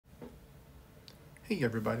Hey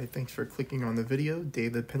everybody, thanks for clicking on the video.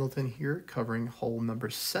 David Pendleton here, covering hole number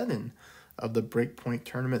 7 of the Breakpoint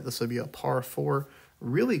tournament. This will be a par 4,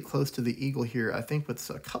 really close to the eagle here. I think with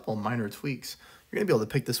a couple minor tweaks, you're going to be able to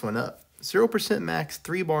pick this one up. 0% max,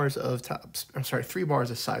 3 bars of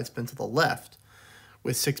side spin to the left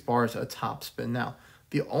with 6 bars of top spin. Now,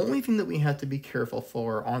 the only thing that we have to be careful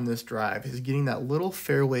for on this drive is getting that little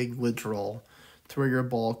fairway glitch roll to where your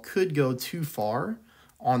ball could go too far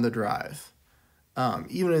on the drive.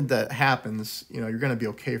 Even if that happens, you're going to be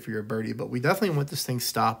okay for your birdie, but we definitely want this thing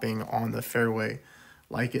stopping on the fairway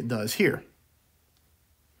like it does here.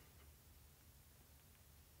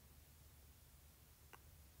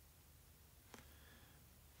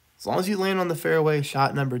 As long as you land on the fairway,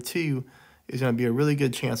 shot number 2 is going to be a really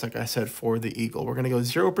good chance, like I said, for the eagle. We're going to go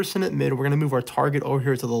 0% at mid. We're going to move our target over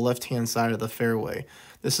here to the left-hand side of the fairway.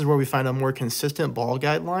 This is where we find a more consistent ball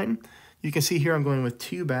guide line. You can see here I'm going with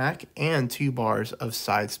 2 back and 2 bars of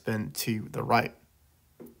side spin to the right.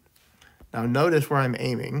 Now notice where I'm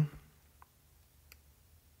aiming.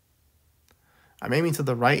 I'm aiming to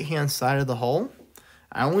the right-hand side of the hole.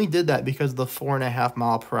 I only did that because of the 4.5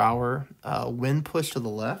 mile/hour wind push to the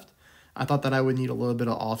left. I thought that I would need a little bit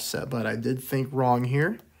of offset, but I did think wrong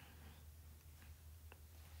here.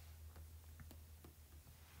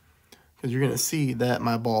 Because you're going to see that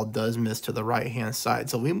my ball does miss to the right-hand side.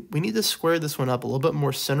 So we need to square this one up a little bit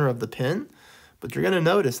more center of the pin. But you're going to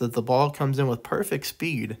notice that the ball comes in with perfect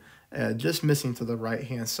speed, just missing to the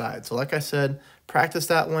right-hand side. So like I said, practice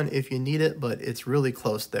that one if you need it, but it's really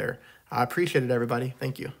close there. I appreciate it, everybody.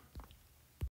 Thank you.